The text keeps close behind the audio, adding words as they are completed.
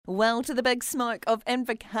Well, to the big smoke of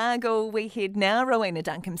Invercargill we head now. Rowena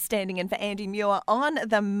Duncum standing in for Andy Muir on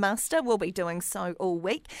the muster. We'll be doing so all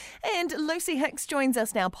week. And Lucy Hicks joins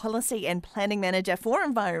us now, Policy and Planning Manager for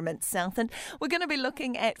Environment South. And we're going to be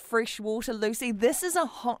looking at fresh water, Lucy. This is a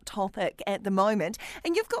hot topic at the moment.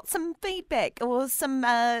 And you've got some feedback or some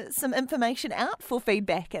information out for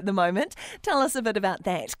feedback at the moment. Tell us a bit about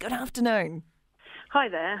that. Good afternoon. Hi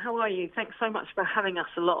there, how are you? Thanks so much for having us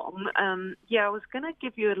along. I was going to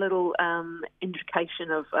give you a little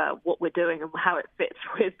indication of what we're doing and how it fits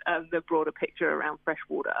with the broader picture around fresh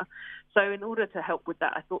water. So in order to help with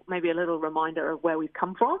that, I thought maybe a little reminder of where we've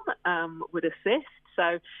come from would assist.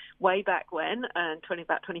 So way back when,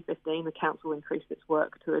 about 2015, the Council increased its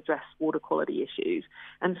work to address water quality issues.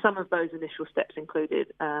 And some of those initial steps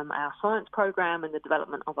included our science program and the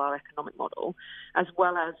development of our economic model, as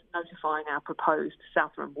well as notifying our proposed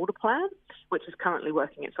Southern Water Plan, which is currently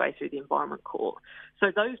working its way through the Environment Court.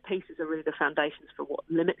 So those pieces are really the foundations for what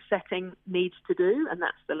limit setting needs to do, and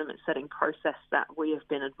that's the limit setting process that we have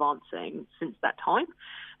been advancing since that time.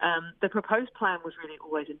 The proposed plan was really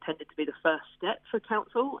always intended to be the first step for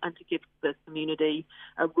Council and to give the community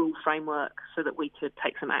a rule framework so that we could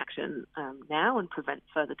take some action now and prevent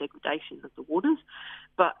further degradation of the waters.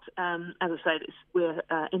 But as I said, we're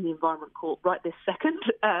in the Environment Court right this second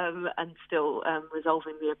and still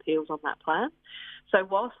resolving the appeals on that plan. So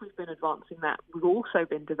whilst we've been advancing that, we've also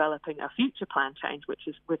been developing a future plan change, which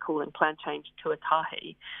is we're calling Plan Change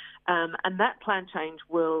Tuatahi. And that plan change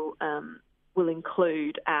will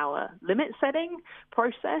include our limit setting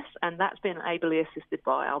process, and that's been ably assisted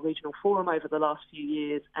by our regional forum over the last few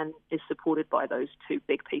years and is supported by those two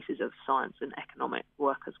big pieces of science and economic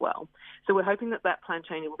work as well. So we're hoping that that plan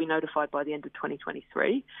change will be notified by the end of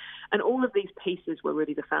 2023. And all of these pieces were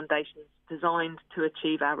really the foundations designed to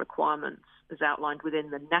achieve our requirements as outlined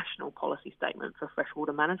within the National Policy Statement for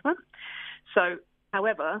Freshwater Management. So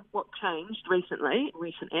however, what changed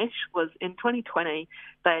recent-ish, was in 2020,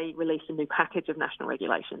 they released a new package of national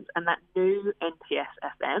regulations, and that new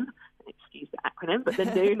NPS-FM, excuse the acronym, but the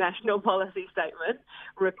new National Policy Statement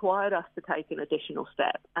required us to take an additional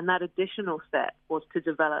step, and that additional step was to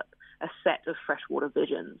develop a set of freshwater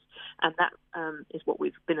visions, and that is what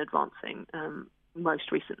we've been advancing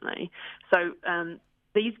most recently. So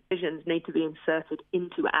these visions need to be inserted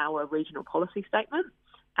into our regional policy statement,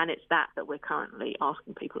 and it's that we're currently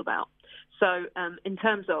asking people about. So in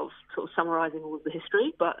terms of sort of summarising all of the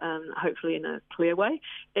history, but hopefully in a clear way,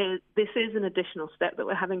 this is an additional step that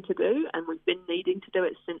we're having to do, and we've been needing to do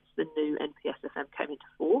it since the new NPS-FM came into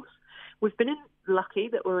force. We've been lucky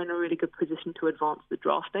that we're in a really good position to advance the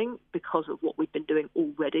drafting because of what we've been doing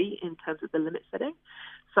already in terms of the limit setting.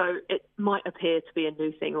 So it might appear to be a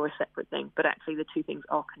new thing or a separate thing, but actually the two things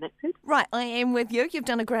are connected. Right, I am with you. You've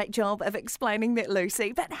done a great job of explaining that,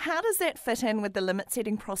 Lucy. But how does that fit in with the limit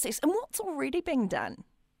setting process and what's already being done?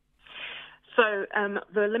 So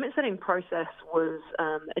the limit setting process was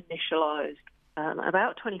initialised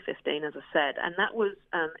about 2015, as I said, and that was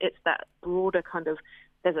it's that broader kind of,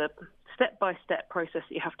 there's a step-by-step process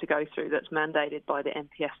that you have to go through that's mandated by the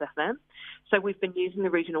NPS-FM. So we've been using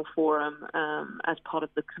the regional forum as part of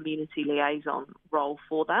the community liaison role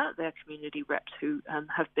for that. They're community reps who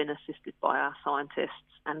have been assisted by our scientists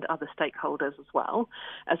and other stakeholders as well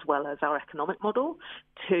as our economic model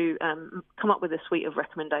to come up with a suite of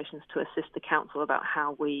recommendations to assist the council about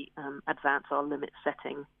how we advance our limit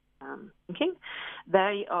setting thinking.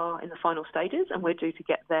 They are in the final stages, and we're due to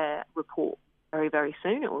get their report very, very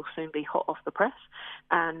soon. It will soon be hot off the press,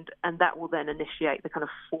 and that will then initiate the kind of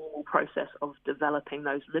formal process of developing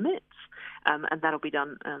those limits, and that'll be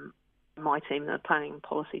done. My team, the planning and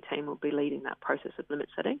policy team, will be leading that process of limit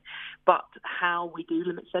setting. But how we do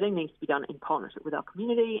limit setting needs to be done in partnership with our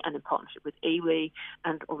community and in partnership with iwi,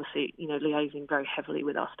 and obviously, liaising very heavily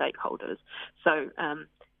with our stakeholders. So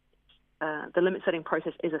the limit setting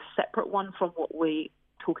process is a separate one from what we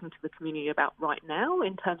talking to the community about right now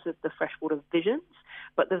in terms of the freshwater visions,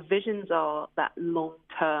 but the visions are that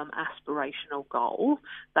long-term aspirational goal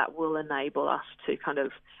that will enable us to kind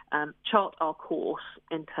of chart our course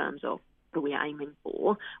in terms of what we're aiming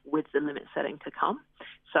for with the limit setting to come.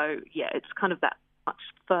 So it's kind of that much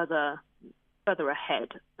further ahead.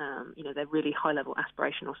 They're really high-level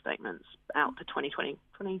aspirational statements out to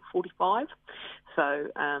 2045. So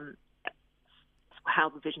how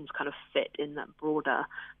the visions kind of fit in that broader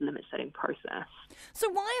limit setting process. So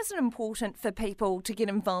why is it important for people to get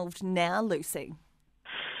involved now, Lucy?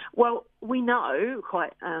 Well, we know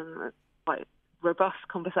quite robust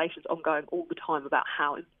conversations ongoing all the time about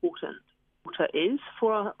how important water is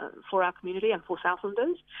for our community and for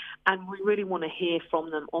Southlanders, and we really want to hear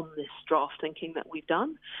from them on this draft thinking that we've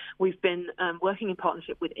done. We've been working in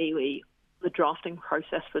partnership with iwi, the drafting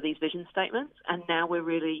process for these vision statements, and now we're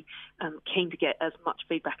really keen to get as much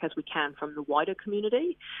feedback as we can from the wider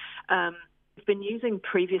community. We've been using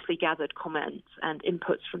previously gathered comments and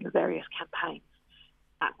inputs from the various campaigns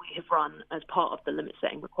that we have run as part of the limit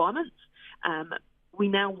setting requirements. We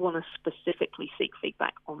now want to specifically seek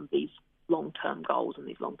feedback on these long-term goals and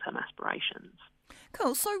these long-term aspirations.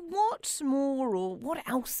 Cool. So what more or what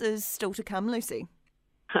else is still to come, Lucy?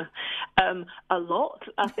 A lot,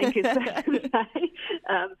 I think, is fair to say.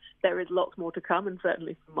 There is lots more to come, and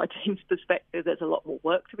certainly from my team's perspective, there's a lot more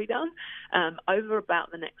work to be done. Over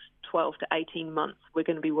about the next 12 to 18 months, we're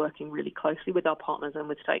going to be working really closely with our partners and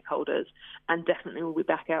with stakeholders, and definitely we'll be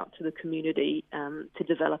back out to the community to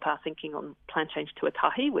develop our thinking on plan change to a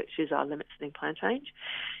tahi, which is our limit setting plan change.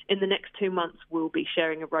 In the next 2 months, we'll be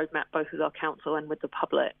sharing a roadmap both with our council and with the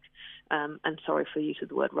public. And sorry for use of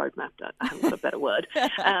the word roadmap, I haven't got a better word,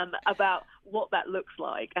 about what that looks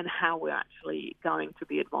like and how we're actually going to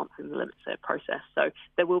be advancing the limit set process. So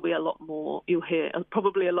there will be a lot more, you'll hear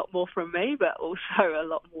probably a lot more from me, but also a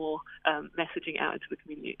lot more messaging out into the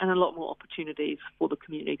community and a lot more opportunities for the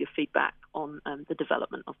community to feedback on the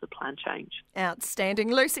development of the plan change.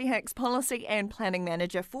 Outstanding. Lucy Hicks, Policy and Planning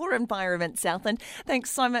Manager for Environment Southland.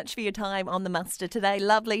 Thanks so much for your time on the muster today.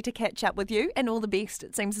 Lovely to catch up with you, and all the best.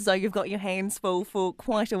 It seems as though you've got your hands full for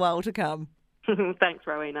quite a while to come. Thanks,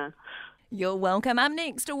 Rowena. You're welcome. Up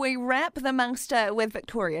next, we wrap the muster with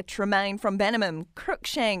Victoria Tremaine from Bannerman,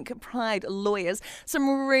 Cruikshank Pride Lawyers.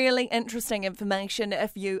 Some really interesting information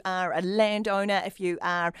if you are a landowner, if you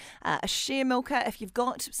are a share milker, if you've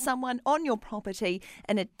got someone on your property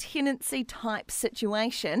in a tenancy type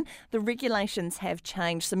situation. The regulations have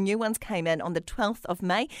changed. Some new ones came in on the 12th of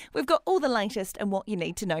May. We've got all the latest and what you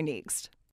need to know next.